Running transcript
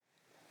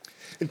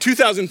In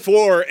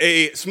 2004,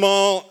 a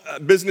small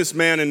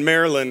businessman in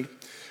Maryland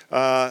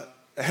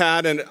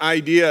had an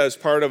idea as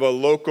part of a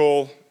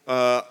local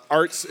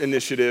arts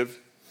initiative.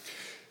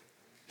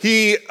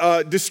 He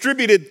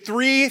distributed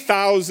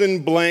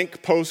 3,000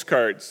 blank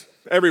postcards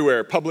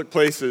everywhere, public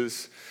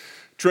places,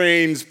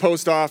 trains,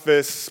 post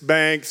office,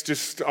 banks,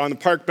 just on the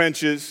park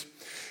benches.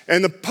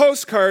 And the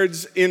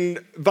postcards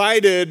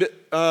invited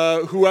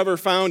whoever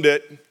found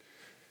it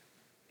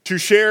to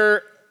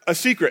share a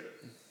secret.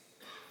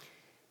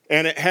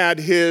 And it had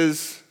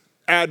his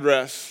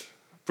address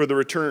for the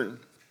return.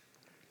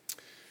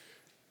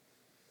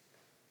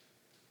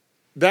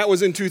 That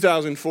was in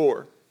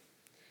 2004.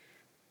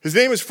 His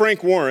name is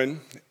Frank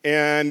Warren,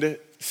 and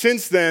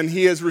since then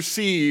he has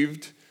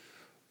received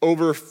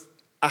over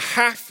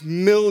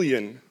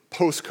 500,000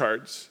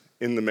 postcards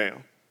in the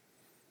mail.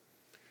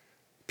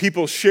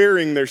 People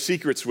sharing their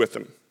secrets with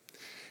him.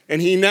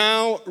 And he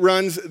now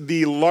runs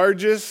the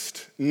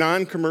largest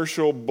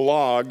non-commercial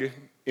blog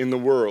in the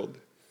world,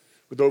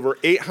 with over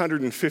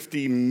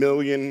 850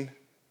 million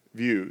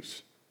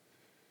views.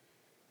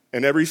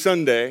 And every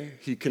Sunday,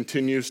 he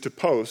continues to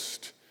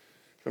post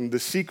from the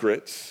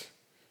secrets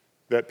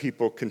that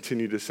people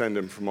continue to send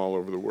him from all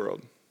over the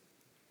world.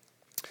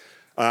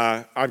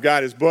 I've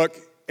got his book,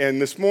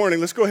 and this morning,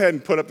 let's go ahead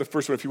and put up the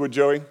first one, if you would,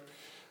 Joey.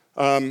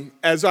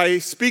 As I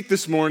speak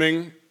this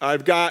morning,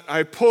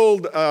 I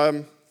pulled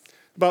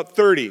about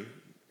 30,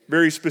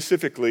 very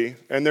specifically,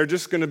 and they're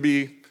just going to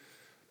be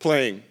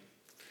playing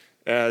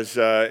as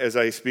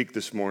I speak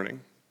this morning.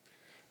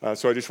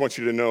 So I just want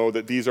you to know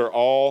that these are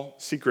all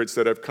secrets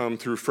that have come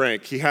through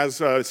Frank. He has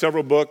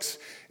several books,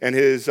 and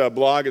his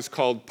blog is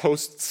called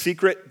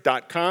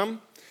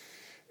postsecret.com,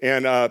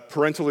 and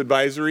parental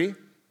advisory.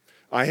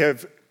 I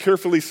have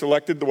carefully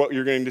selected what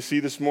you're going to see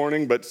this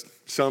morning, but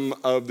some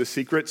of the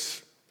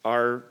secrets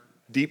are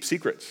deep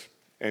secrets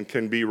and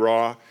can be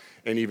raw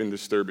and even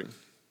disturbing.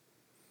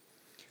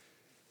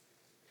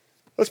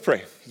 Let's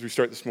pray as we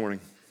start this morning.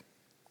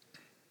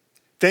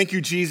 Thank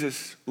you,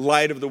 Jesus,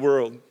 light of the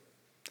world,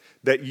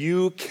 that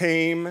you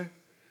came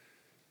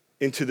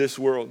into this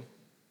world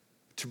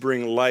to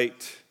bring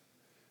light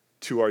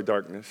to our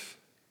darkness.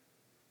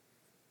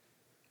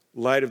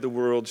 Light of the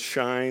world,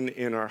 shine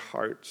in our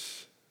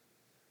hearts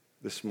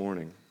this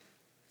morning.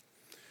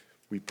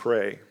 We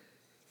pray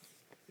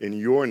in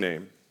your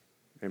name,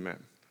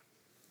 amen.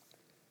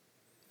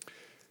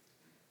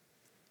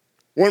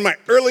 One of my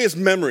earliest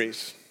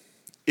memories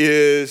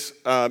is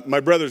my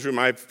brother's room.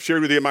 I've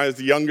shared with you, I was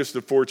the youngest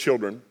of 4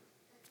 children.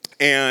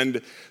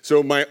 And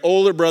so my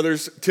older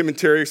brothers, Tim and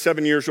Terry, are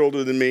 7 years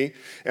older than me.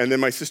 And then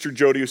my sister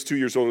Jody was 2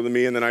 years older than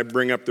me. And then I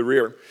bring up the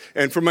rear.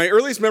 And from my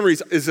earliest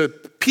memories is a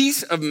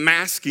piece of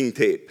masking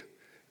tape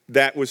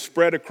that was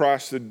spread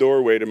across the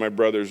doorway to my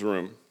brother's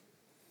room.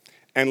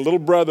 And little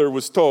brother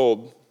was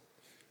told,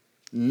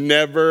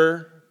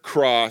 never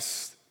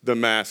cross the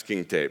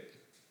masking tape.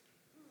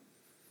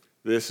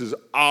 This is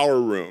our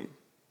room.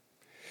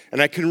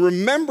 And I can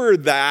remember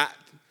that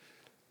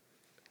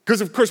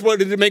because, of course, what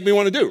did it make me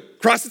want to do?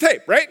 Cross the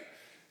tape, right?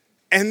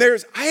 And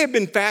I have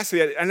been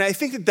fascinated, and I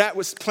think that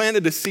was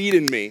planted a seed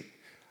in me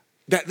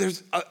that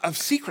there's of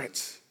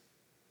secrets.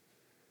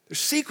 There's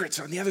secrets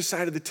on the other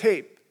side of the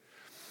tape.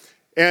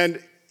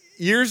 And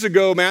years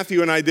ago,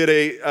 Matthew and I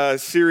did a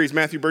series,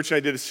 Matthew Birch and I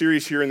did a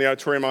series here in the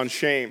auditorium on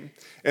shame.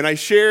 And I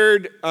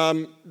shared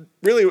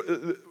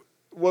really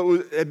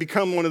what had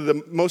become one of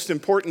the most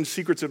important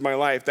secrets of my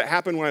life that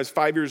happened when I was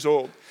 5 years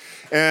old.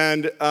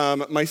 And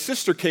my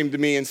sister came to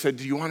me and said,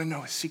 do you want to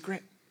know a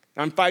secret?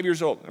 I'm 5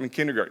 years old. I'm in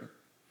kindergarten.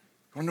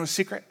 You want to know a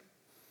secret?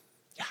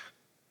 Yeah.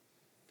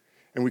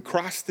 And we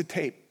crossed the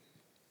tape.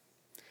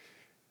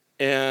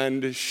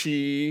 And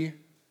she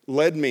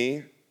led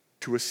me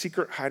to a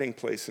secret hiding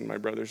place in my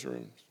brother's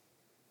room.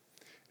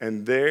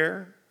 And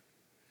there,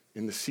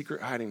 in the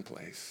secret hiding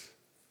place,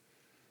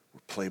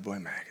 were Playboy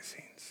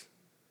magazines.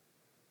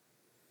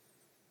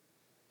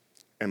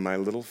 And my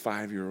little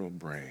 5-year-old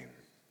brain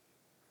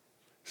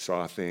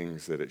saw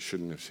things that it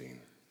shouldn't have seen.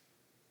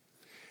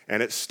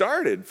 And it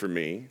started for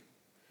me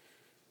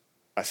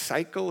a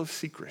cycle of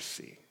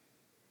secrecy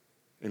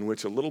in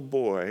which a little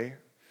boy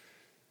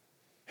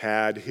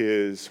had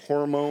his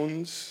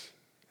hormones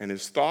and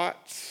his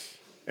thoughts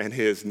and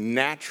his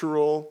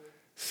natural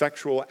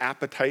sexual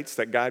appetites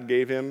that God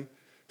gave him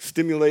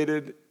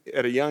stimulated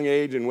at a young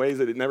age in ways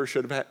that it never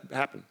should have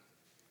happened.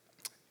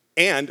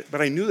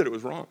 But I knew that it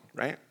was wrong,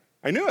 right?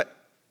 I knew it.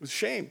 It was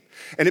shame.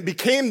 And it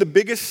became the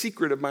biggest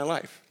secret of my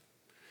life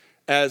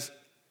as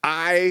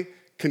I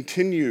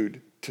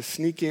continued to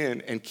sneak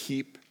in and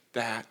keep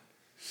that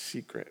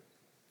secret.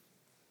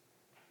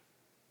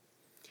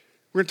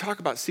 We're going to talk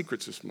about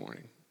secrets this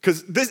morning.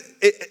 Because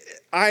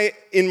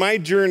in my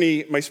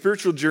journey, my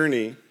spiritual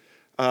journey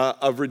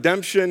of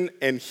redemption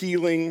and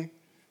healing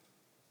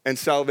and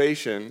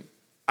salvation,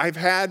 I've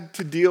had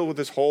to deal with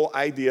this whole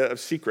idea of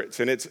secrets.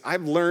 And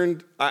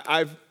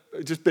I've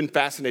just been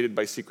fascinated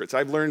by secrets.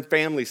 I've learned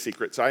family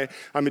secrets. I'm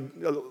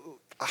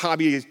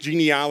hobby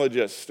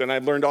genealogist, and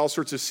I've learned all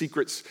sorts of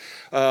secrets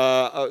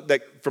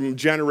that from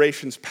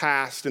generations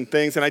past and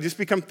things, and I just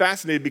become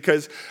fascinated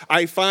because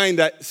I find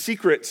that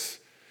secrets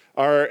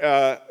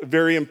are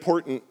very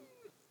important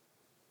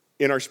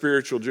in our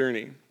spiritual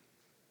journey.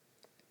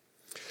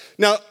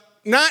 Now,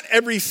 not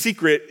every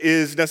secret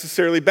is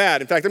necessarily bad.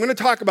 In fact, I'm going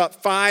to talk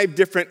about 5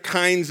 different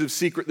kinds of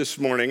secret this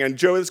morning. And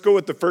Joe, let's go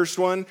with the first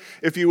one,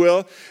 if you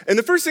will. And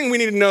the first thing we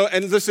need to know,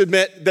 and let's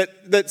admit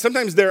that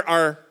sometimes there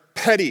are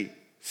petty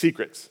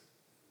secrets.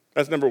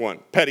 That's number 1,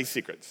 petty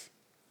secrets.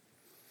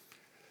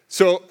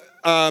 So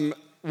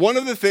one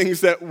of the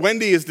things that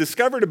Wendy has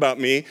discovered about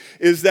me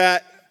is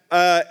that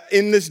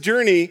in this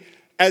journey,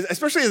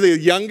 especially as the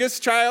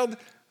youngest child,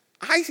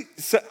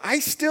 I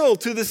still,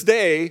 to this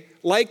day,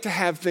 like to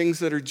have things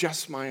that are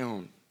just my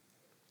own.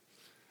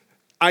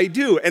 I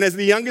do. And as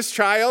the youngest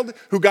child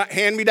who got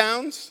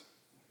hand-me-downs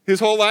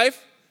his whole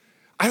life,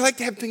 I like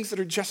to have things that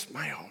are just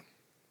my own.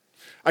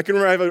 I can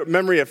remember, I have a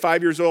memory at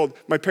 5 years old,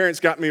 my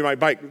parents got me my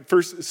bike.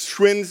 First,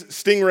 Schwinn's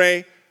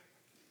Stingray.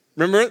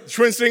 Remember it?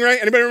 Schwinn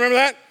Stingray? Anybody remember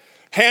that?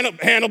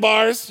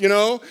 Handlebars,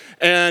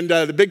 and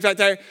the big fat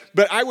tire.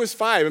 But I was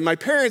 5, and my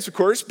parents, of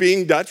course,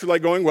 being Dutch, were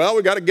like going, well,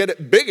 we got to get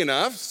it big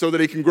enough so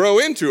that he can grow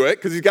into it,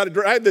 because he's got to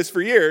drive this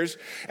for years.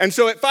 And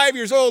so at 5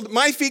 years old,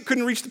 my feet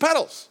couldn't reach the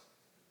pedals.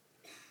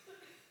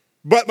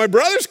 But my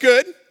brothers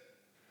could.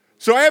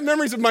 So I have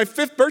memories of my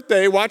 5th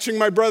birthday watching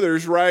my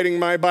brothers riding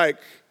my bike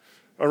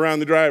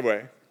around the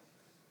driveway.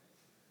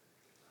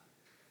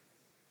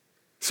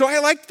 So I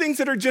like things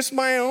that are just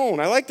my own.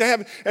 I like to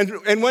have,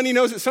 and Wendy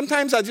knows that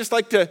sometimes I just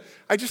like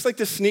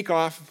to sneak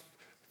off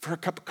for a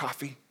cup of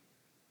coffee.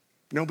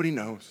 Nobody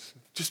knows,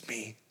 just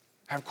me.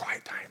 Have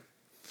quiet time.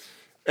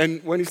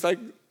 And Wendy's like,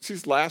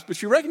 she's laughs, but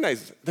she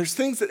recognizes it. There's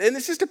things that, and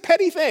it's just a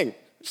petty thing.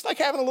 It's like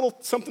having a little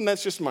something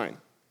that's just mine.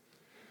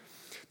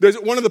 There's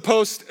one of the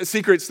post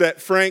secrets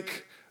that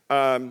Frank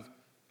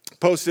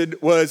posted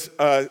was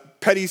a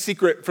petty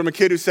secret from a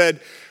kid who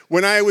said,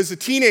 when I was a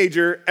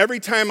teenager,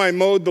 every time I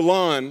mowed the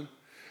lawn,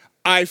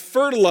 I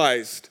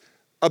fertilized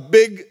a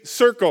big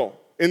circle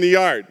in the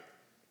yard.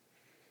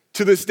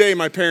 To this day,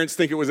 my parents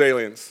think it was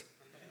aliens.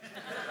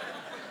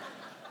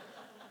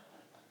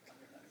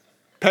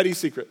 Petty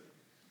secret.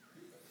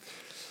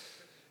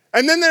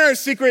 And then there are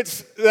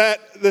secrets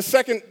that the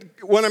second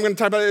one I'm going to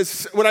talk about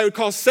is what I would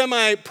call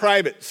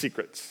semi-private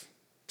secrets.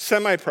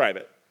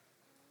 Semi-private.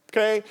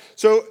 Okay?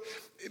 So,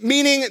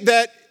 meaning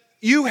that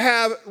you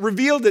have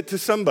revealed it to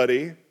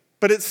somebody,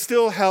 but it's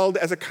still held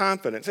as a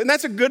confidence. And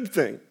that's a good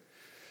thing.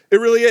 It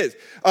really is.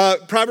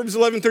 Proverbs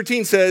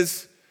 11:13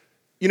 says,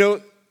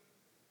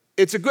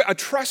 it's a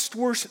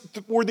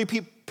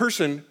trustworthy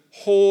person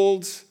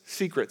holds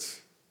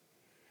secrets.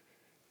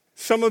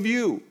 Some of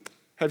you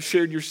have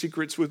shared your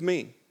secrets with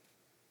me,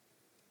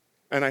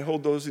 and I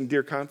hold those in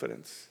dear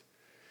confidence.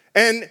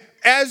 And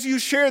as you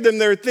share them,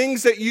 there are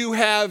things that you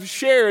have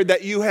shared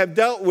that you have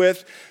dealt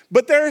with,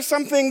 but there are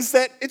some things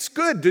that it's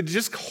good to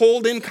just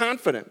hold in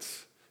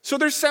confidence. So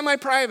they're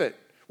semi-private.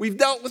 We've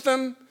dealt with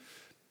them,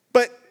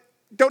 but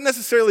don't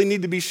necessarily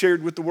need to be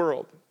shared with the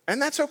world.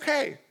 And that's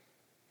okay.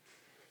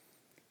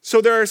 So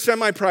there are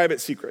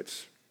semi-private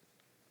secrets.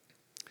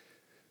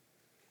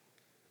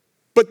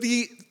 But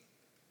the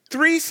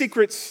 3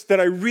 secrets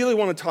that I really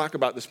want to talk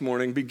about this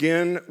morning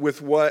begin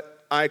with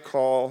what I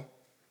call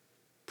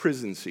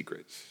prison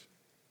secrets.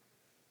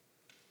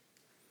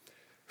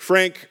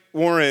 Frank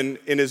Warren,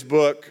 in his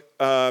book,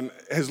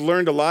 has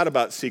learned a lot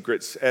about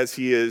secrets as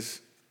he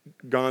has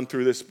gone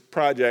through this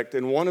project.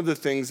 And one of the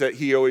things that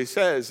he always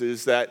says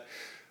is that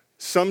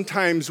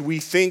sometimes we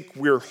think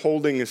we're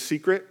holding a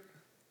secret,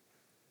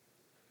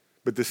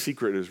 but the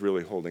secret is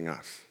really holding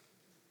us.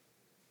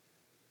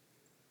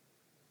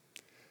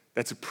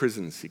 That's a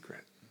prison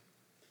secret.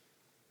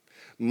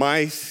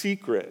 My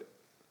secret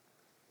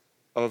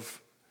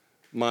of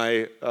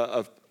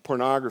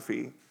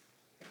pornography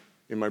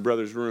in my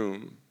brother's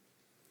room,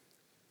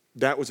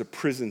 that was a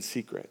prison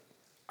secret.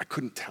 I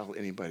couldn't tell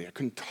anybody. I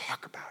couldn't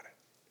talk about it.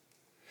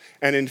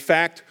 And in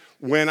fact,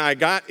 when I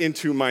got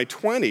into my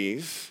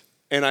 20s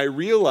and I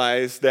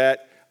realized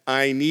that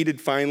I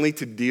needed finally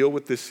to deal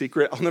with this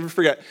secret, I'll never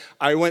forget.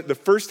 The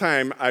first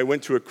time I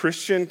went to a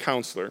Christian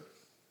counselor,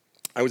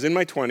 I was in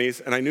my 20s,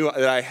 and I knew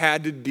that I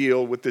had to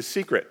deal with this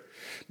secret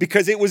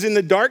because it was in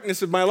the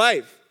darkness of my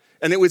life,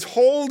 and it was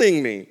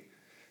holding me.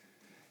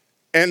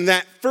 And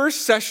that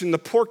first session, the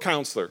poor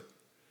counselor,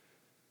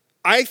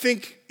 I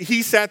think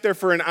he sat there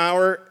for an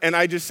hour, and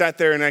I just sat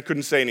there and I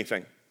couldn't say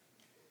anything.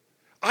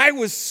 I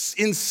was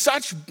in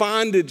such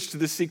bondage to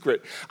the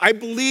secret. I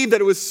believed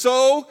that it was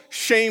so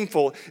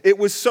shameful. It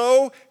was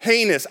so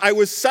heinous. I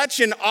was such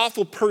an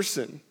awful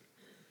person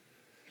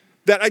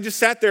that I just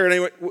sat there and I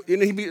went,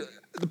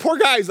 the poor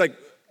guy's like,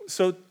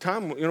 so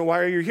Tom, why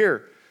are you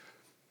here?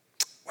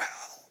 Well,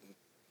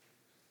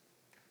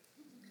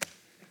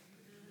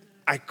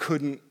 I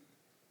couldn't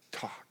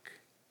talk.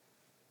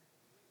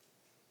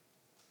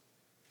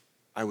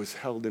 I was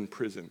held in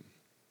prison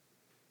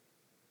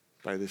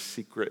by this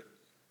secret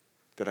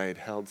that I had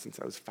held since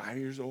I was 5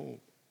 years old.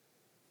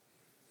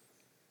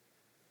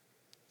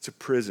 It's a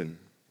prison.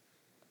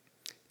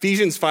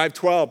 Ephesians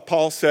 5:12,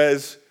 Paul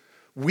says,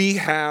 we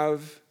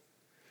have,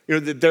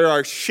 that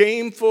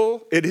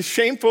it is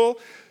shameful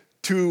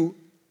to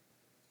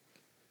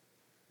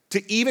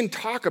even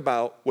talk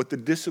about what the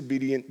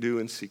disobedient do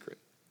in secret.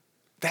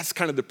 That's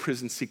kind of the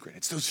prison secret.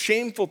 It's those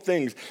shameful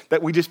things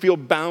that we just feel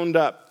bound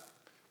up.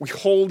 We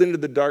hold into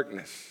the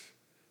darkness.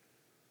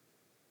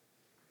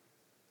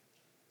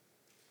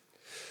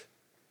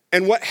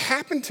 And what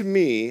happened to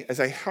me as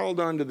I held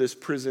on to this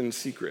prison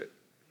secret,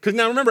 because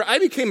now remember, I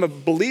became a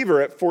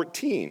believer at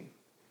 14,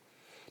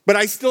 but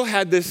I still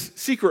had this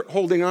secret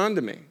holding on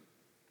to me.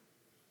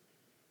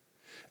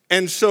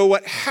 And so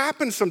what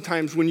happens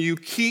sometimes when you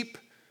keep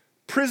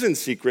prison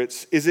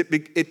secrets is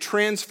it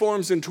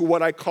transforms into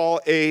what I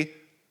call a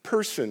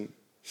person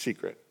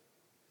secret.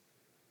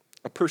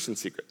 A person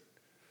secret.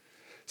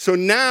 So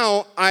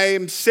now I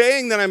am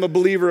saying that I'm a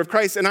believer of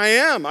Christ, and I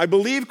am. I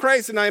believe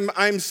Christ, and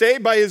I'm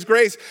saved by his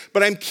grace,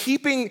 but I'm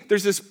keeping,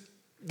 there's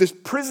this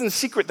prison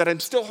secret that I'm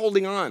still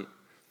holding on.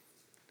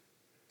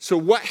 So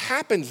what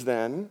happens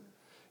then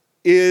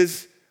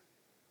is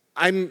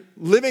I'm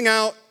living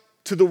out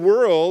to the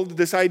world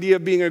this idea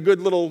of being a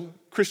good little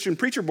Christian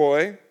preacher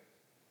boy,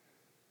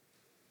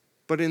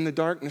 but in the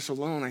darkness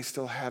alone, I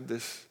still have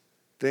this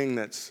thing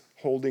that's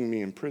holding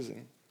me in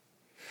prison.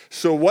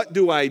 So what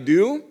do? I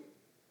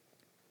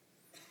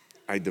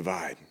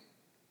divide.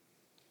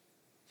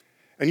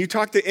 And you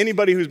talk to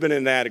anybody who's been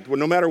an addict, well,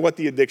 no matter what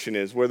the addiction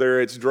is,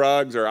 whether it's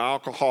drugs or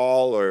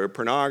alcohol or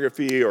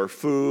pornography or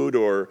food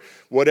or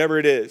whatever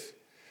it is,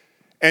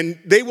 and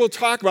they will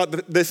talk about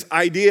this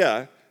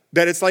idea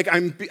that it's like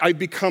I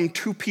become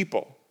two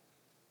people.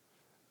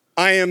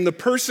 I am the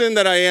person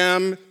that I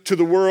am to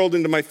the world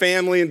and to my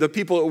family and the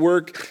people at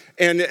work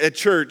and at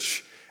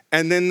church,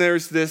 and then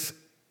there's this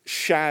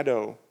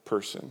shadow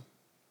person.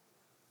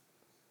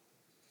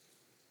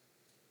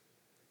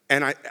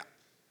 And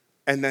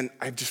then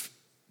I'm just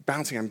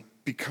bouncing. I'm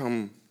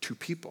become two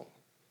people.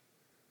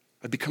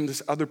 I become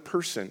this other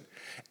person.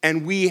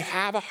 And we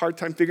have a hard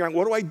time figuring out,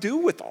 what do I do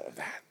with all of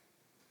that?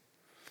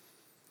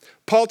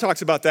 Paul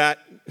talks about that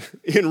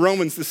in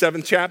Romans, the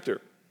 7th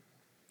chapter.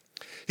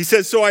 He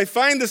says, so I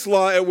find this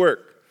law at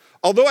work.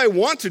 Although I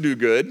want to do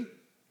good,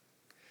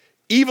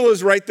 evil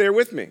is right there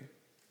with me.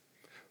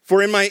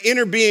 For in my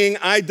inner being,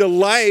 I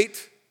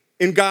delight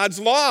in God's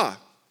law.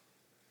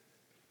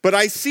 But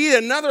I see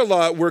another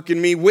law at work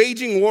in me,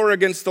 waging war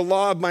against the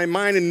law of my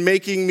mind and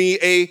making me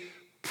a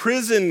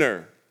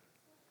prisoner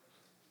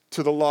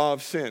to the law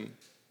of sin.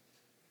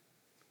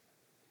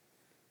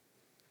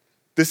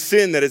 The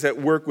sin that is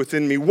at work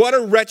within me. What a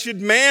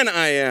wretched man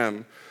I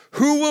am.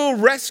 Who will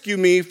rescue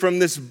me from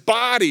this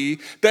body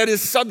that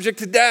is subject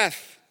to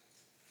death?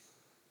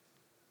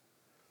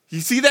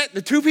 You see that?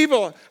 The two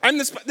people,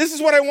 this is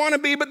what I want to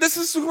be, but this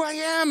is who I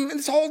am.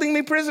 It's holding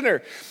me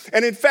prisoner.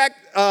 And in fact,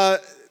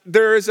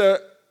 there is a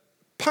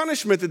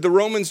punishment that the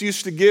Romans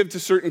used to give to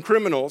certain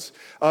criminals.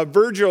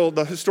 Virgil,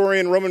 the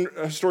Roman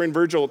historian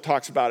Virgil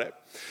talks about it.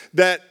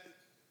 That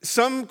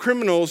some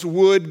criminals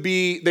would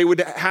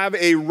have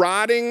a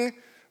rotting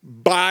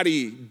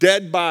body,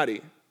 dead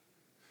body.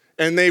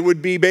 And they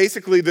would be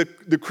basically,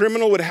 the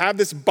criminal would have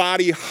this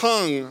body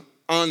hung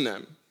on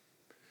them.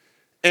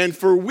 And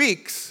for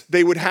weeks,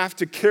 they would have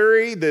to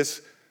carry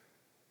this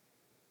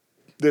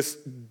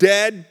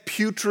dead,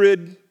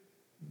 putrid,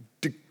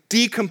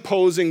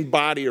 decomposing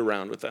body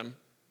around with them,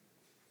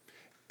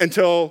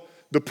 until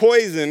the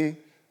poison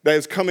that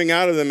is coming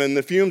out of them and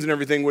the fumes and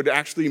everything would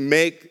actually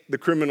make the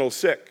criminal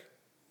sick.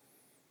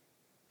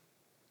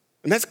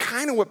 And that's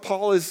kind of what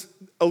Paul is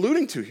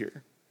alluding to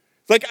here.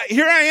 It's like,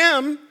 here I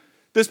am,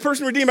 this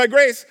person redeemed by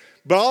grace,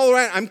 but all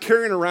around, I'm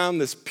carrying around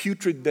this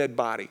putrid dead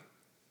body.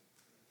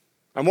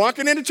 I'm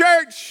walking into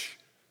church.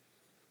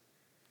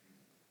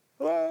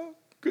 Hello,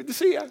 good to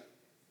see you.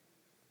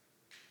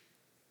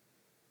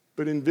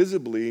 But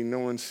invisibly, no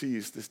one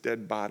sees this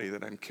dead body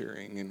that I'm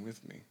carrying in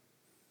with me,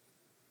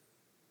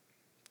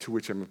 to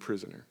which I'm a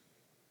prisoner.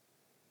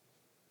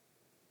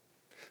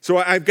 So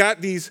I've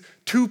got these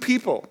two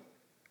people,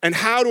 and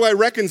how do I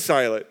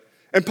reconcile it?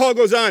 And Paul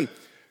goes on,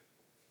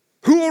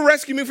 who will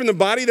rescue me from the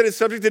body that is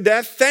subject to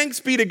death? Thanks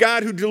be to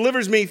God who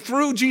delivers me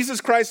through Jesus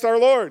Christ our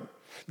Lord.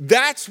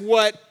 That's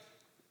what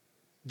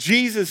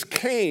Jesus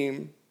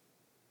came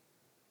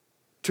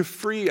to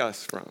free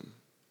us from.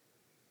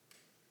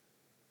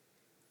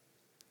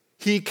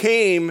 He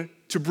came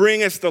to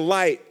bring us the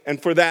light,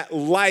 and for that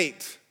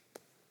light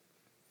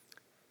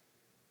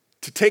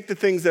to take the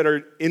things that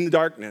are in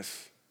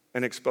darkness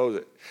and expose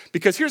it.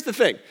 Because here's the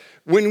thing.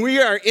 When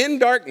we are in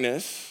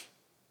darkness,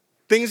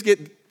 things get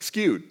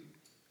skewed.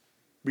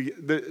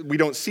 We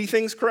don't see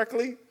things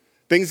correctly.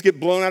 Things get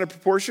blown out of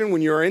proportion.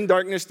 When you are in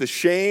darkness, the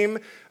shame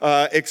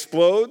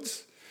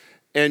explodes,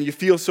 and you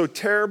feel so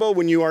terrible.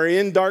 When you are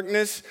in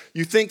darkness,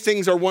 you think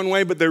things are one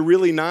way, but they're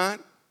really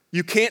not.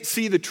 You can't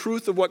see the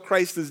truth of what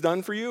Christ has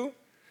done for you.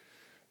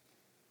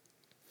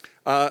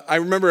 I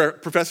remember a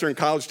professor in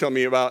college telling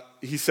me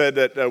he said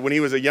that when he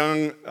was a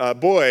young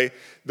boy,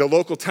 the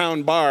local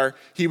town bar,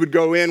 he would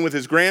go in with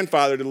his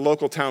grandfather to the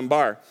local town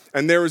bar.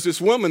 And there was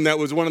this woman that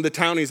was one of the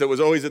townies that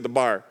was always at the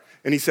bar.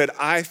 And he said,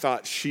 I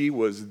thought she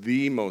was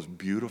the most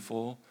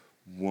beautiful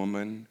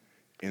woman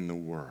in the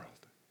world.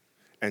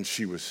 And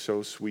she was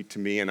so sweet to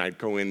me, and I'd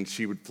go in, and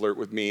she would flirt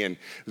with me, and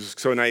it was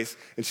so nice.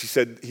 And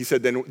he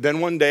said, then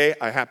one day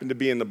I happened to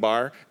be in the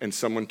bar, and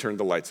someone turned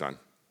the lights on.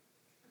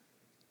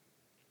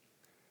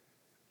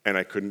 And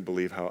I couldn't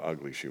believe how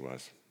ugly she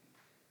was.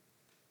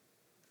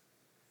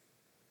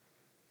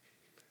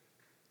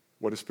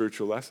 What a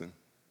spiritual lesson.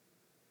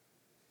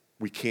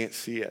 We can't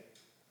see it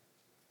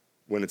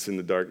when it's in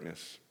the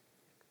darkness.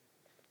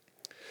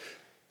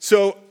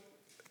 So,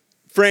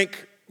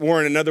 Frank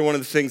Warren, another one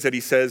of the things that he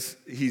says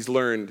he's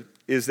learned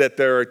is that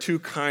there are two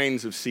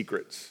kinds of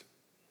secrets.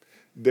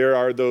 There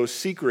are those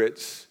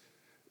secrets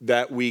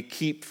that we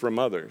keep from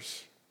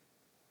others.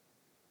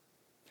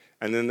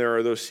 And then there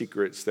are those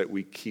secrets that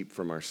we keep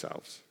from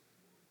ourselves.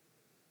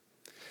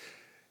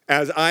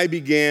 As I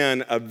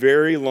began a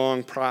very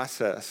long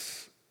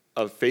process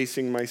of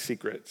facing my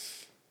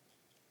secrets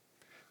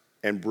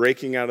and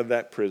breaking out of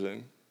that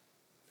prison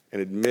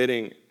and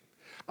admitting,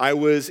 I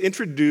was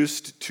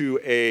introduced to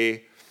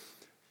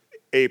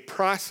a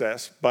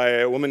process by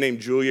a woman named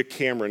Julia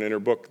Cameron in her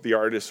book, The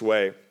Artist's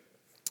Way.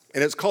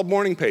 And it's called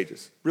Morning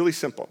Pages. Really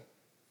simple.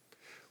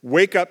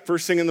 Wake up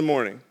first thing in the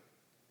morning.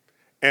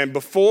 And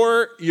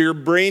before your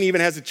brain even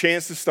has a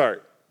chance to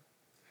start,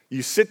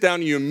 you sit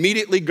down, you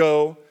immediately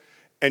go,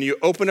 and you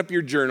open up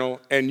your journal,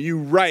 and you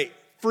write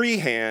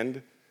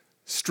freehand,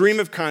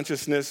 stream of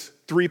consciousness,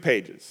 3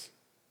 pages.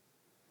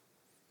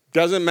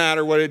 Doesn't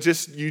matter what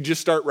you just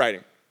start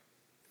writing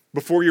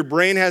before your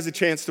brain has a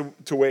chance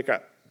to wake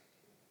up.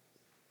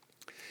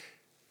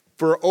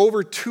 For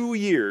over 2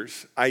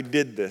 years, I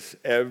did this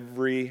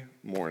every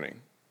morning.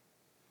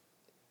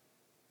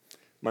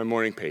 My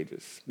morning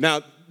pages. Now,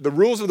 the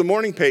rules of the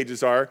morning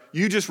pages are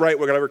you just write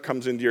whatever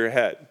comes into your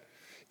head.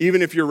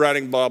 Even if you're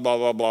writing blah, blah,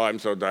 blah, blah, I'm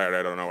so tired,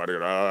 I don't know what to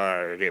do.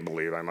 I can't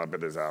believe I'm up at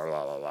this hour,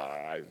 blah, blah,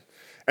 blah.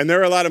 And there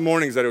are a lot of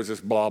mornings that it was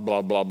just blah,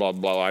 blah, blah, blah,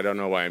 blah. I don't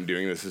know why I'm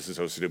doing this. This is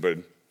so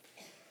stupid.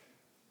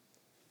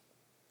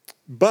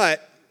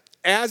 But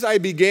as I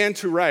began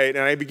to write,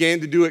 and I began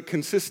to do it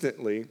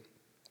consistently,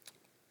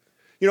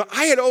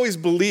 I had always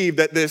believed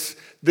that this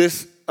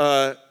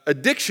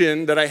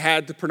addiction that I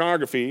had to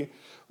pornography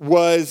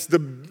was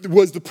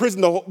the prison,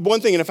 the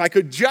one thing. And if I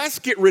could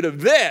just get rid of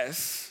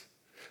this,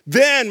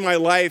 then my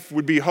life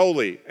would be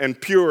holy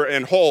and pure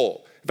and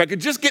whole. If I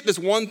could just get this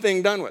one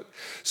thing done with.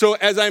 So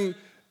as I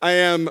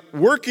am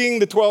working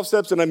the 12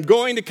 steps and I'm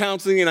going to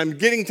counseling and I'm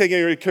taking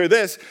care of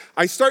this,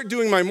 I start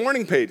doing my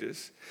morning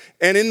pages.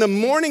 And in the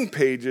morning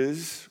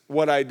pages,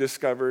 what I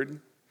discovered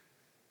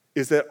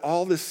is that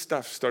all this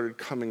stuff started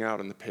coming out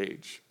on the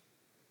page.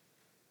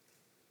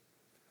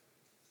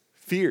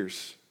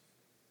 Fears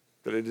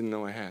that I didn't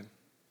know I had.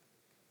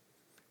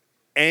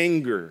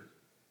 Anger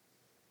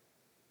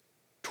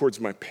towards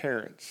my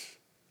parents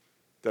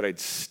that I'd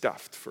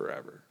stuffed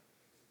forever.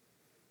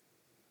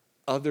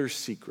 Other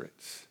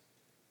secrets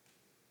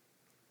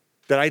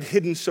that I'd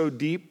hidden so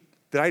deep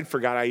that I'd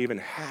forgot I even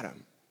had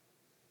them.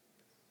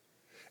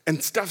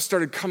 And stuff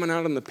started coming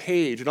out on the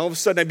page, and all of a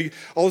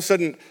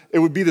sudden it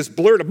would be this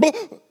blur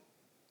to,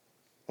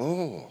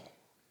 oh,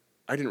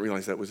 I didn't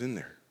realize that was in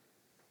there.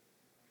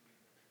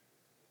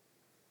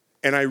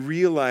 And I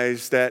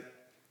realized that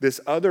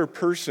this other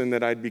person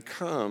that I'd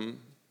become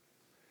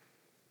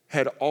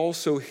had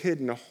also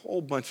hidden a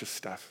whole bunch of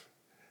stuff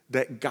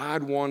that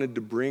God wanted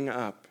to bring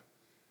up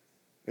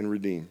and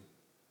redeem.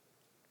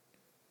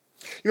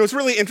 It's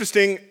really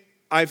interesting.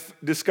 I've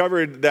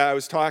discovered that I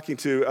was talking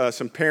to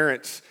some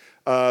parents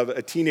of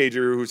a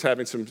teenager who's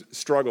having some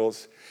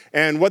struggles.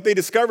 And what they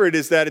discovered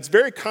is that it's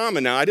very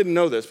common now, I didn't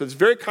know this, but it's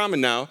very common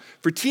now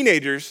for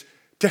teenagers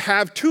to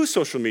have 2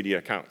 social media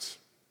accounts.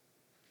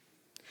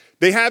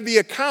 They have the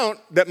account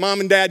that mom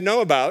and dad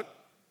know about,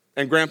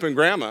 and grandpa and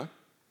grandma,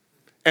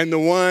 and the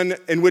one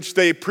in which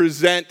they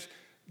present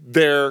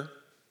their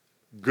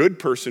good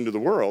person to the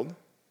world.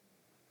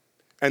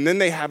 And then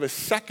they have a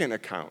second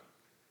account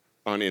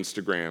on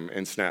Instagram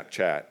and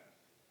Snapchat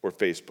or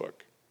Facebook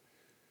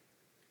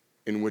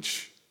in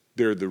which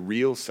they're the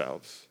real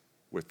selves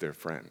with their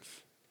friends.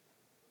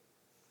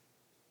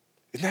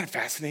 Isn't that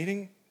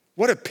fascinating?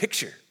 What a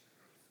picture.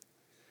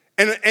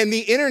 And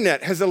the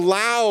internet has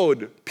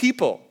allowed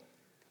people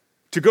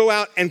to go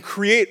out and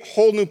create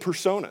whole new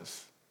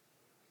personas.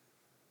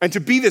 And to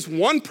be this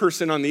one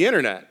person on the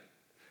internet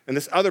and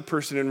this other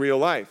person in real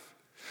life.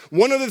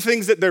 One of the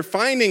things that they're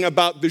finding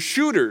about the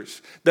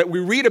shooters that we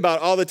read about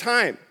all the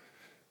time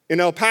in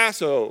El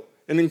Paso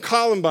and in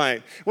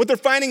Columbine, what they're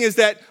finding is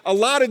that a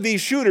lot of these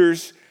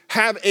shooters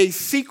have a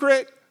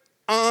secret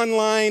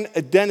online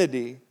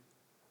identity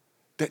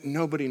that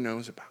nobody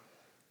knows about.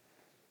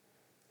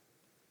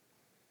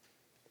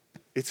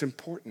 It's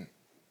important.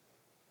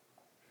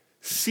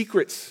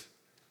 Secrets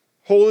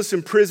hold us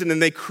in prison,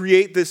 and they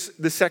create the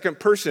second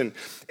person.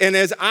 And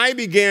as I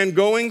began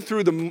going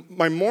through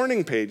my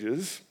morning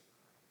pages,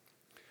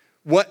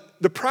 what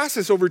the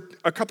process over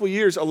a couple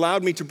years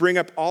allowed me to bring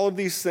up all of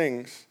these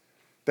things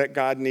that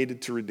God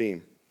needed to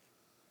redeem.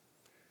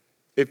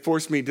 It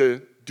forced me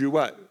to do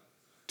what?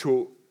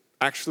 To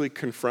actually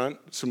confront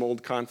some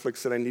old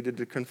conflicts that I needed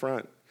to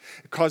confront.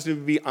 It caused me to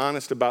be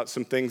honest about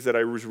some things that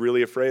I was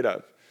really afraid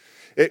of.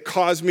 It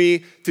caused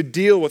me to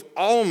deal with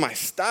all of my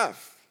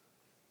stuff.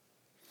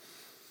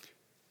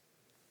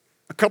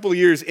 A couple of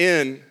years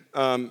in,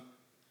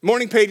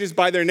 morning pages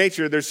by their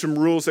nature, there's some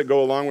rules that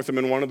go along with them.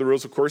 And one of the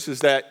rules, of course,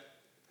 is that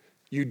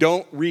you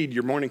don't read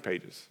your morning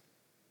pages.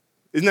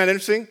 Isn't that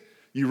interesting?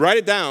 You write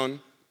it down,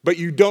 but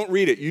you don't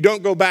read it. You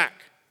don't go back.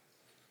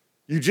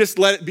 You just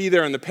let it be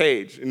there on the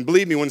page. And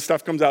believe me, when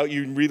stuff comes out,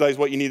 you realize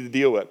what you need to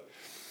deal with.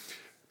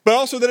 But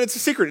also that it's a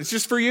secret. It's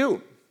just for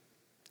you.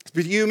 It's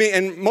for you, me.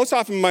 And most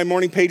often my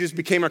morning pages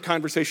became a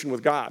conversation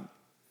with God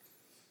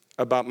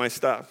about my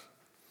stuff.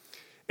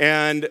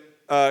 And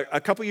a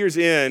couple years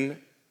in,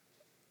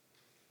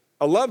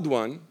 a loved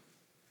one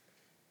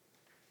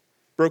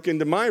broke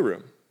into my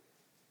room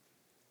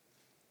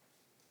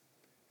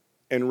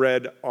and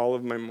read all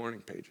of my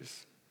morning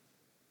pages.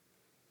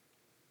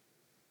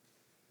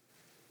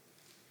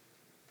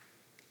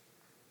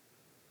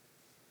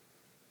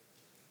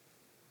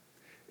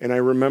 And I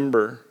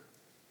remember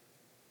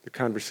the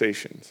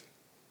conversations.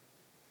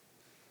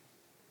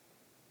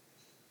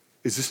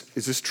 Is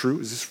this true?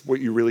 Is this what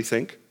you really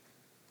think?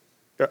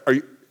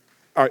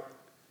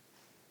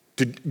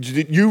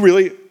 Did you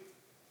really?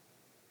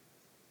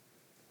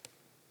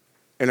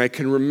 And I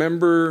can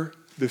remember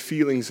the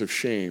feelings of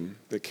shame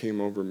that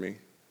came over me.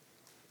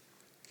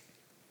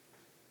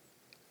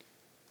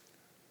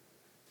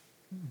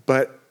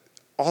 But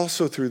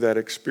also through that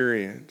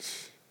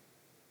experience,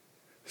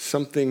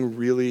 something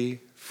really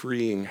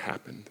freeing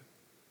happened.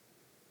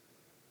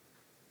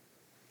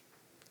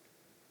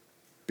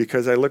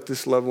 Because I looked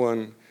this loved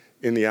one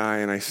in the eye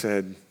and I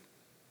said,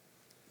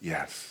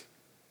 yes.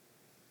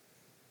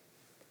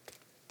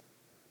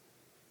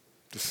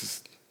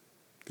 This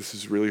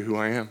is really who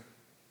I am.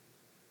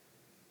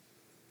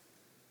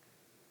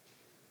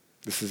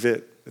 This is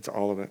it. It's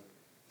all of it.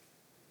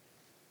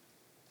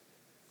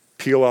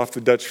 Peel off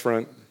the Dutch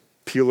front,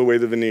 peel away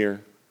the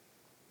veneer.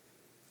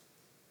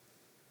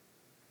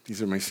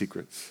 These are my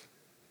secrets.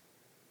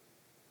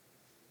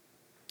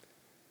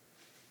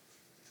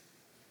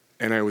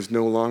 And I was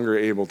no longer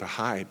able to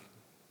hide.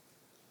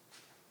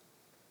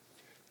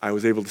 I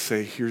was able to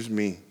say, here's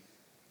me.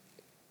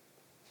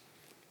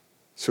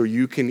 So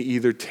you can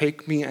either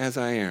take me as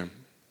I am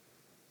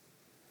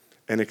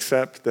and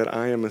accept that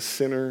I am a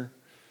sinner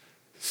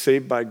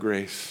saved by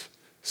grace,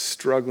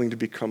 struggling to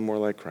become more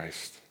like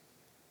Christ,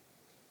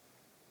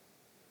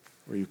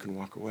 or you can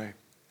walk away.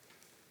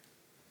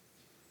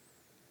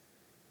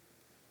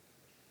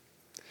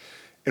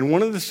 And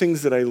one of the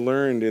things that I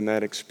learned in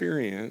that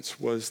experience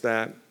was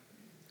that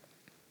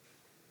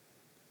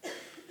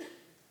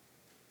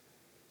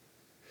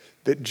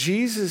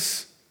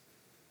Jesus,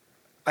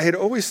 I had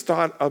always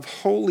thought of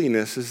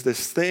holiness as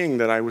this thing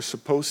that I was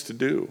supposed to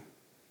do.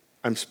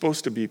 I'm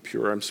supposed to be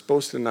pure. I'm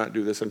supposed to not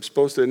do this. I'm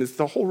supposed to, and it's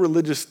the whole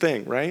religious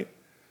thing, right?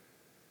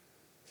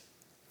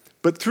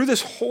 But through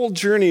this whole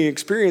journey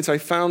experience, I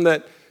found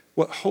that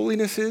what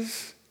holiness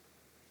is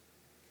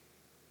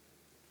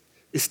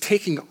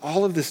taking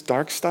all of this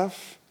dark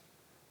stuff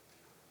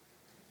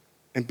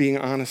and being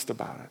honest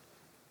about it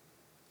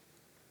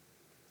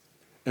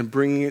and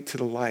bringing it to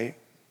the light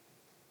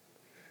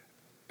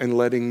and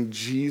letting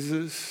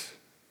Jesus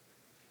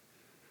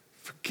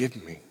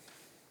forgive me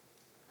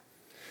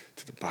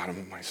to the bottom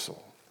of my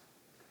soul.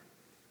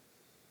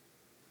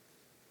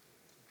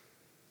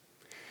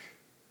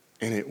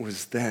 And it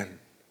was then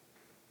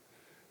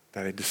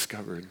that I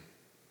discovered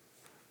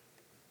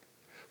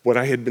what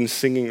I had been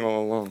singing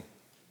all along.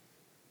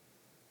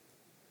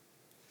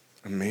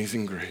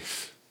 Amazing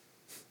grace.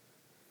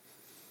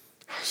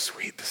 How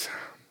sweet the sound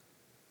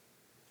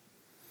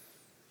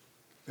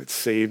that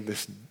saved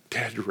this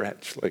dead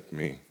wretch like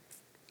me.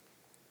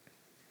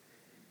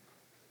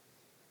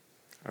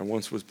 I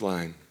once was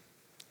blind,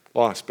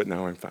 lost, but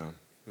now I'm found.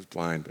 I was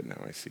blind, but now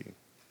I see.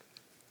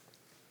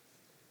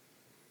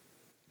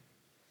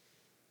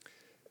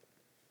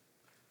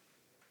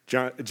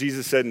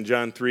 Jesus said in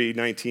John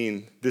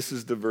 3:19, this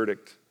is the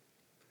verdict,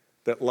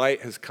 that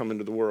light has come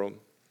into the world,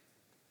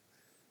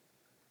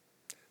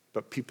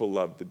 but people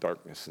love the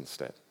darkness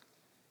instead.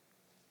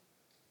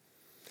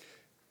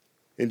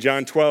 In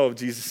John 12,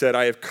 Jesus said,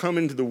 I have come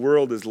into the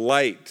world as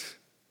light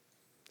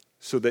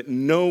so that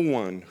no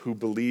one who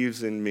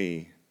believes in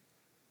me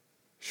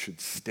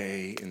should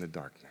stay in the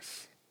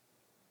darkness.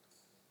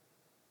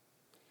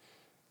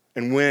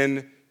 And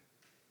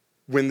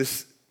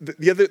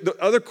the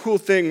other cool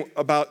thing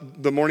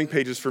about the morning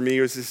pages for me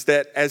is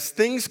that as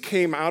things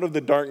came out of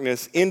the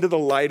darkness into the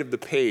light of the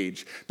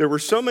page, there were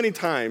so many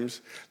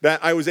times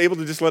that I was able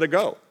to just let it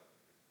go.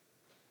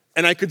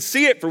 And I could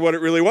see it for what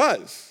it really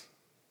was.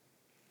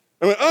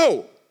 I went,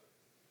 oh,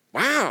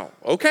 wow,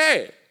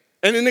 okay.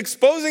 And in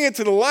exposing it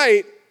to the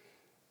light,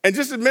 and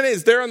just admit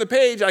it's there on the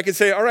page, I could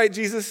say, all right,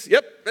 Jesus,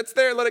 yep, that's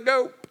there, let it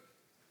go.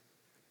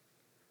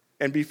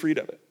 And be freed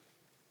of it.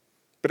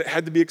 But it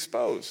had to be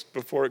exposed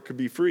before it could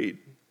be freed.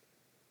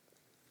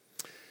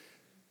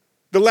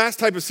 The last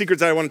type of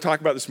secrets I want to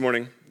talk about this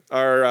morning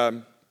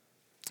are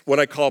what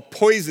I call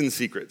poison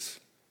secrets.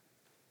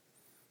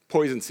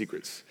 Poison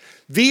secrets.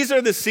 These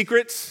are the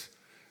secrets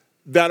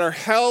that are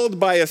held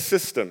by a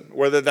system,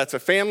 whether that's a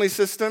family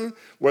system,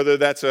 whether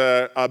that's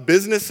a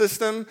business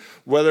system,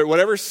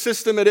 whatever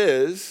system it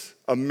is,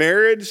 a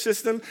marriage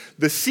system,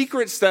 the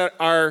secrets that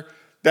are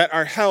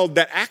held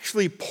that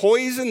actually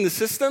poison the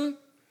system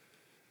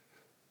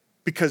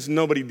because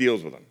nobody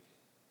deals with them.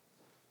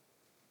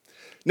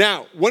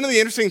 Now, one of the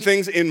interesting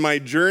things in my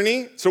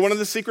journey, so one of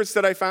the secrets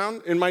that I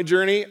found in my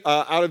journey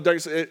out of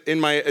darkness, in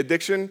my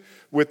addiction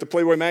with the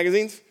Playboy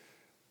magazines,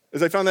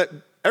 is I found that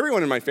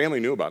everyone in my family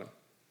knew about them.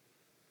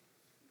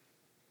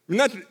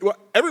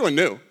 Everyone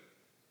knew,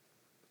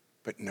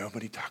 but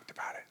nobody talked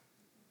about it.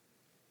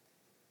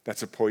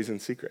 That's a poison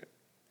secret.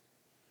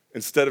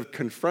 Instead of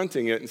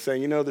confronting it and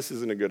saying, this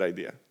isn't a good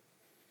idea,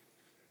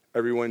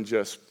 everyone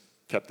just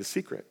kept the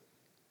secret.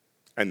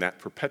 And that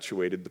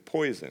perpetuated the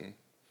poison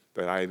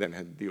that I then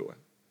had to deal with.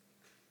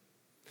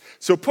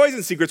 So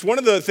poison secrets, one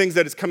of the things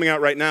that is coming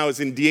out right now is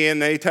in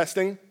DNA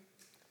testing,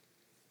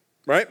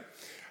 right?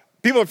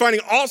 People are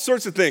finding all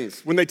sorts of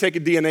things when they take a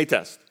DNA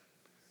test.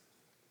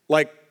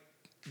 Like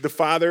the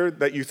father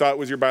that you thought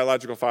was your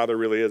biological father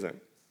really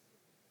isn't.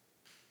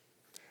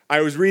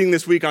 I was reading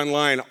this week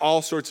online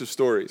all sorts of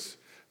stories.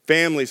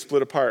 Families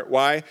split apart.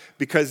 Why?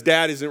 Because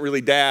dad isn't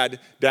really dad,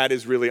 dad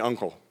is really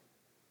uncle.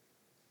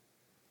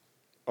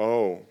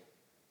 Oh.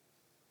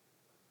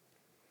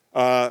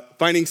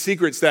 Finding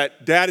secrets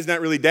that dad is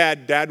not really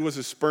dad, dad was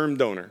a sperm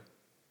donor.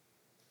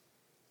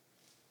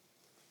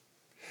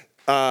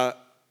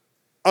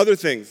 Other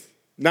things,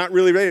 not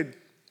really related.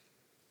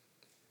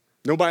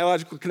 No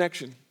biological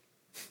connection.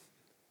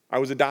 I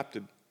was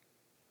adopted.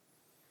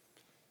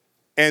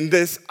 And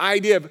this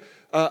idea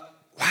of,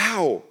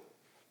 wow,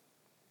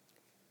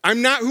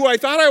 I'm not who I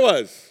thought I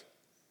was.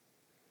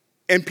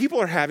 And people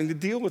are having to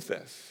deal with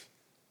this.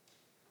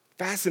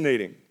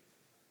 Fascinating.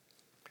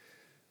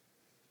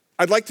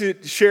 I'd like to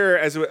share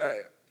as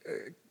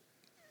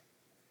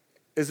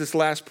this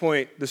last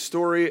point the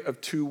story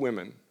of two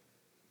women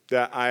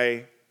that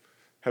I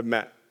have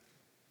met.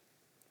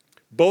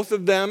 Both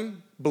of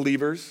them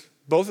believers,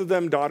 both of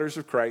them daughters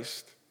of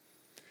Christ.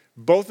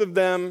 Both of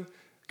them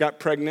got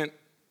pregnant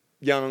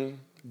young.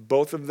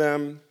 Both of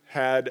them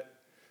had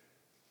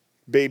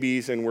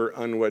babies and were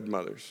unwed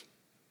mothers.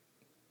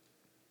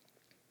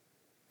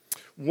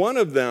 One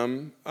of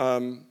them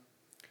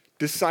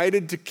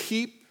decided to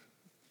keep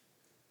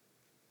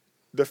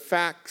the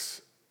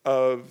facts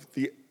of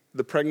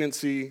the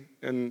pregnancy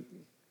and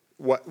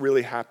what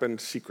really happened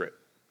secret.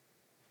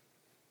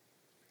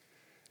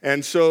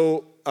 And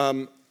so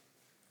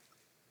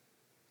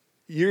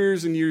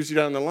years and years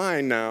down the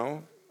line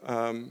now,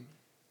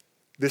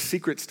 this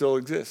secret still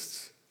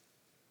exists.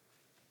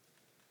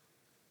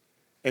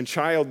 And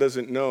child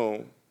doesn't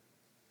know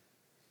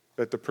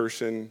that the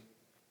person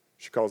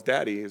she calls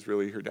daddy is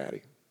really her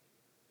daddy.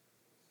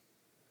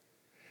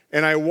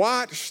 And I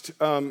watched,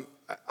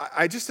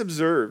 I just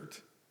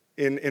observed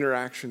in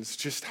interactions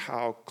just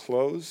how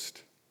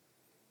closed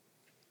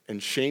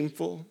and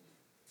shameful.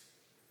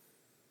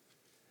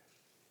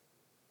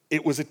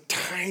 It was a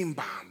time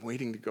bomb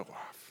waiting to go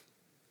off.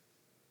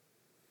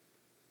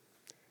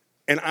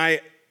 And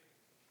I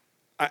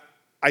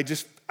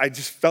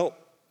just felt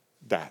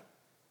that.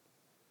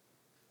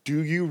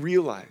 Do you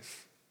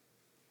realize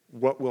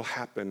what will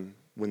happen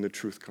when the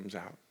truth comes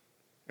out?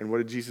 And what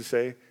did Jesus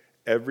say?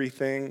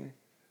 Everything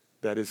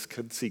that is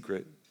kept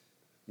secret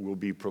will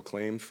be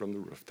proclaimed from the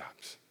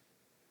rooftops.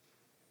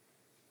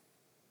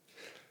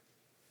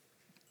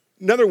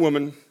 Another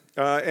woman,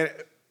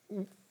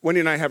 Wendy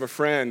and I have a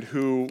friend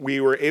who we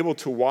were able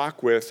to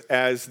walk with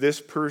as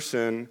this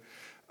person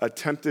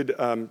attempted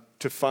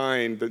to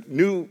find,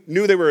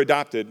 knew they were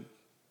adopted.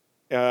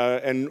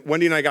 And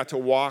Wendy and I got to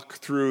walk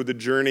through the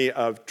journey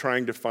of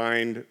trying to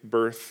find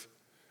birth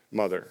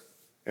mother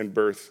and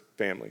birth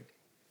family.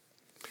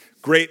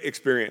 Great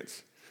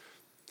experience.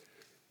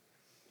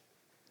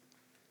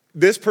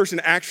 This person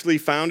actually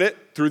found it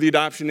through the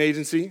adoption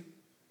agency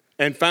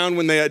and found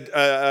when they had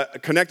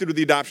connected with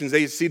the adoption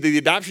agency, the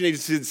adoption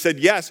agency said,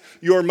 yes,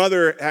 your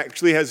mother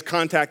actually has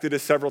contacted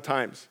us several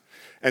times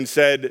and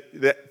said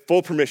that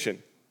full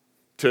permission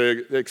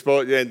to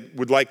expose and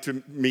would like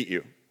to meet you.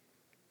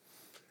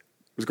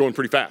 It was going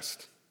pretty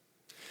fast.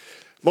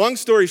 Long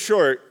story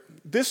short,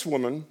 this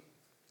woman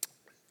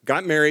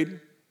got married,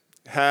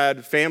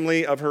 had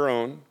family of her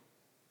own,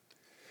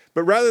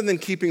 but rather than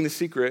keeping the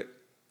secret,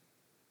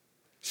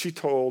 she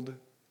told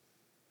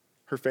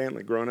her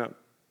family growing up.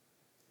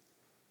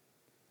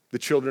 The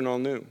children all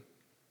knew.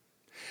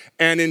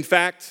 And in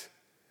fact,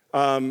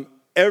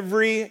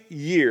 every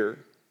year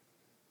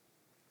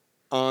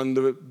on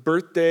the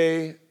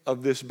birthday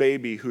of this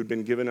baby who'd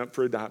been given up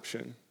for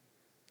adoption,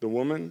 the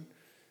woman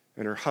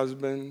and her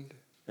husband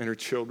and her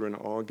children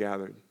all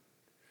gathered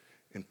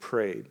and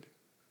prayed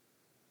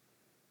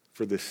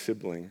for this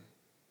sibling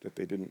that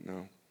they didn't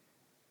know.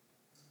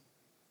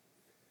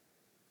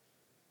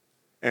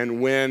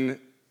 And when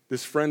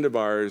this friend of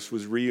ours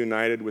was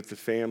reunited with the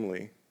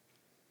family,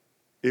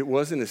 it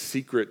wasn't a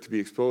secret to be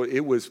exposed.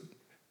 It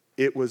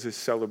was a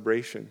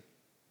celebration.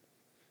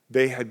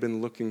 They had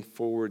been looking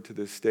forward to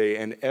this day.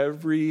 And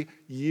every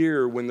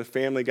year when the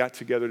family got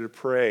together to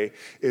pray,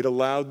 it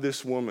allowed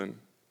this woman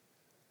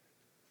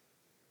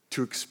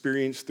to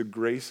experience the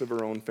grace of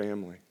her own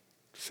family.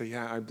 To say,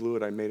 yeah, I blew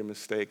it. I made a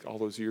mistake all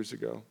those years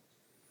ago.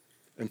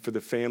 And for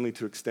the family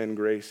to extend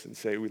grace and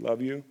say, we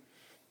love you,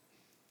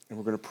 and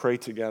we're going to pray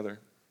together.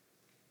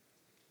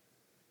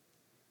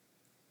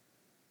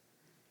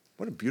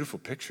 What a beautiful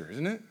picture,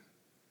 isn't it?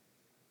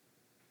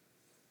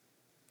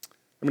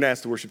 I'm going to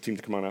ask the worship team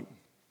to come on up.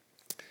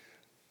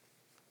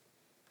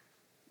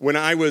 When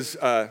I was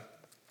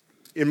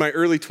in my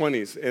early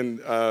 20s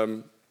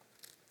and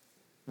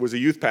was a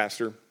youth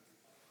pastor,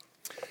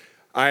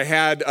 I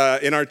had,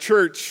 in our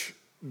church,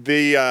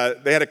 they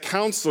had a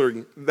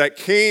counselor that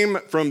came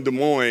from Des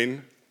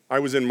Moines. I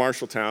was in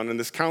Marshalltown, and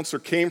this counselor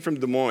came from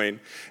Des Moines,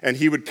 and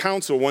he would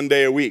counsel one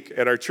day a week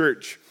at our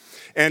church.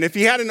 And if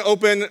he had an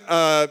open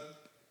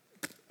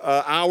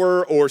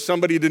hour or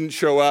somebody didn't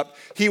show up,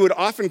 he would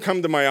often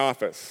come to my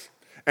office,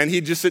 and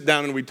he'd just sit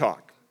down and we'd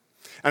talk.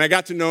 And I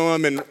got to know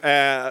him, and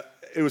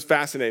it was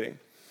fascinating.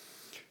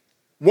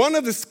 One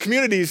of the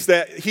communities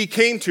that he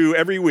came to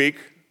every week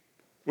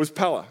was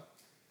Pella.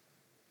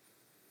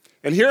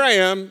 And here I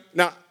am.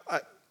 Now,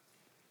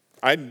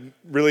 I'd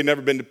really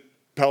never been to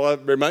Pella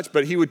very much,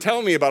 but he would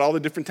tell me about all the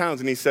different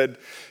towns. And he said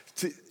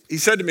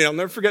to me, I'll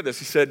never forget this,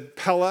 he said,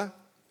 Pella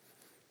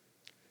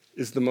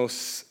is the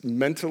most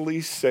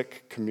mentally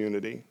sick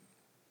community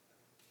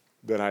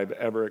that I've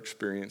ever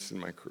experienced in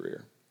my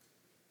career.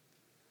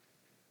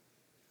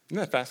 Isn't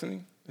that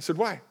fascinating? I said,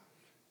 why?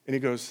 And he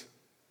goes,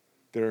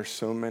 there are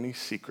so many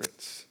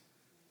secrets.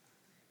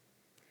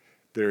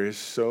 There is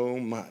so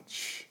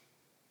much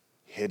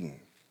hidden.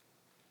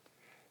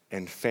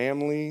 And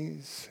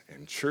families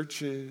and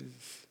churches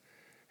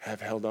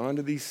have held on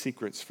to these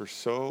secrets for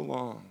so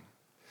long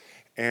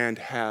and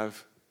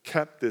have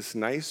kept this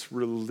nice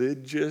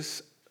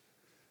religious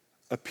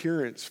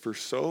appearance for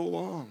so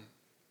long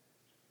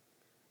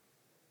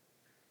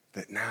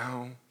that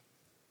now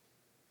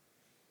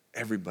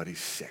everybody's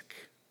sick,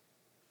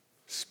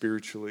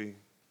 spiritually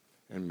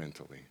and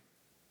mentally.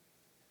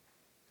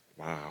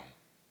 Wow.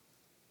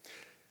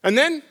 And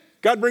then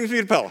God brings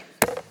me to Pella.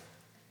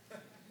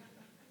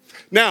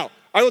 Now,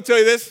 I will tell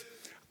you this.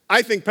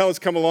 I think Pella's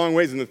come a long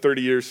ways in the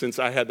 30 years since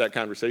I had that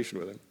conversation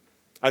with him.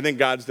 I think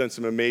God's done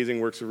some amazing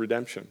works of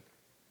redemption.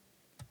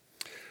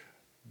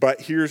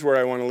 But here's where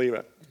I want to leave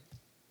it.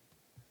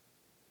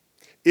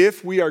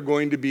 If we are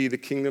going to be the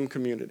kingdom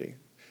community,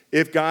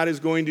 if God is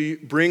going to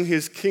bring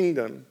his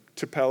kingdom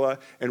to Pella,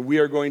 and we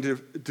are going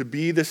to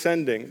be the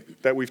sending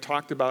that we've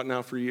talked about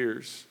now for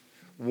years,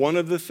 one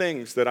of the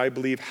things that I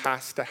believe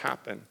has to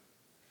happen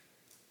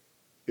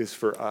is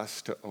for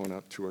us to own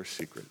up to our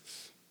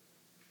secrets.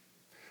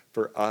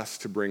 For us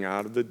to bring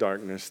out of the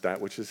darkness that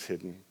which is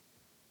hidden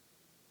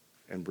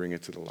and bring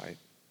it to the light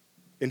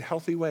in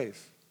healthy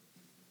ways.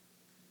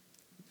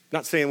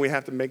 Not saying we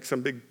have to make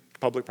some big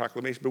public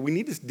proclamation, but we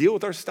need to deal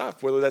with our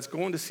stuff, whether that's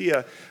going to see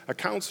a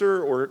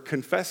counselor or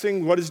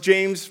confessing. What does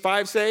James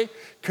 5 say?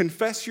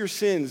 Confess your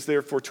sins,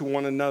 therefore, to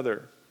one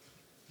another,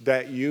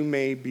 that you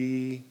may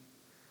be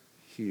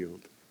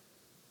healed.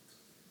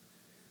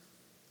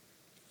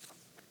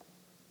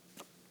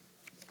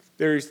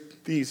 There's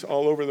these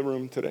all over the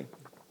room today.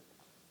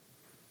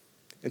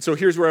 And so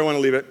here's where I want to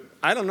leave it.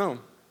 I don't know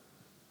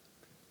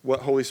what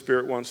Holy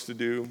Spirit wants to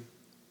do,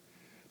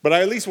 but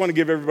I at least want to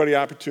give everybody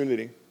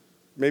opportunity.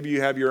 Maybe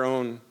you have your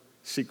own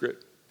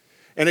secret.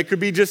 And it could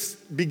be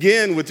just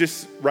begin with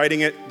just writing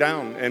it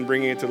down and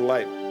bringing it to the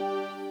light.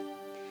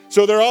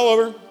 So they're all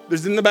over.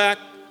 There's in the back,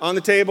 on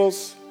the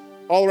tables,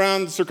 all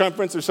around the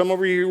circumference. There's some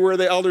over here where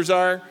the elders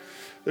are.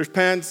 There's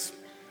pens.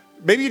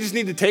 Maybe you just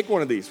need to take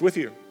one of these with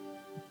you.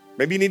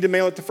 Maybe you need to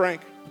mail it to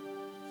Frank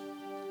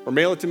or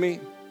mail it to me.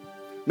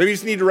 Maybe you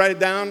just need to write it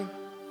down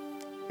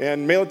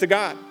and mail it to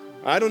God.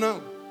 I don't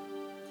know.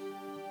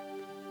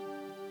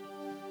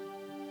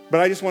 But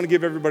I just want to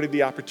give everybody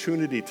the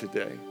opportunity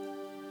today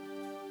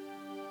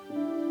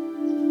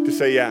to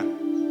say, yeah,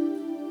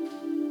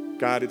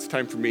 God, it's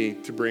time for me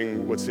to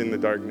bring what's in the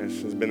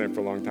darkness, has been there for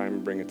a long time,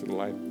 and bring it to the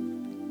light.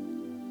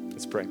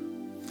 Let's pray.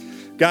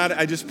 God,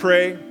 I just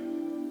pray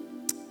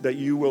that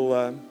you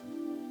will,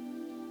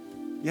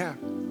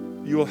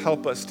 you will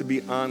help us to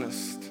be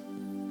honest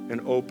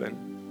and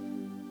open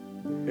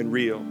and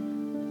real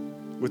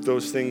with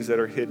those things that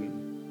are hidden.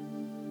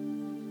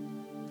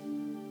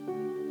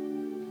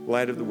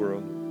 Light of the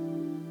world,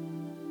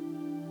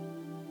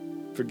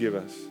 forgive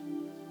us.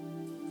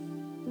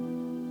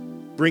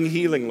 Bring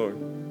healing, Lord.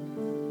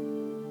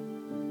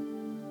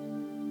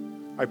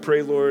 I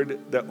pray,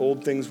 Lord, that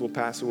old things will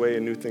pass away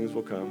and new things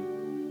will come.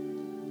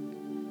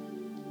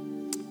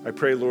 I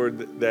pray,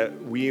 Lord,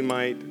 that we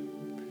might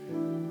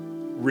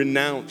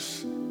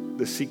renounce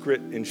the secret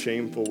and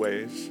shameful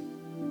ways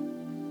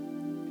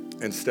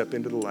and step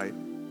into the light.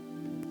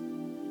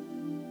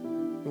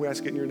 And we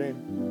ask it in your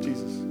name,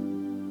 Jesus.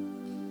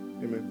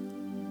 Amen.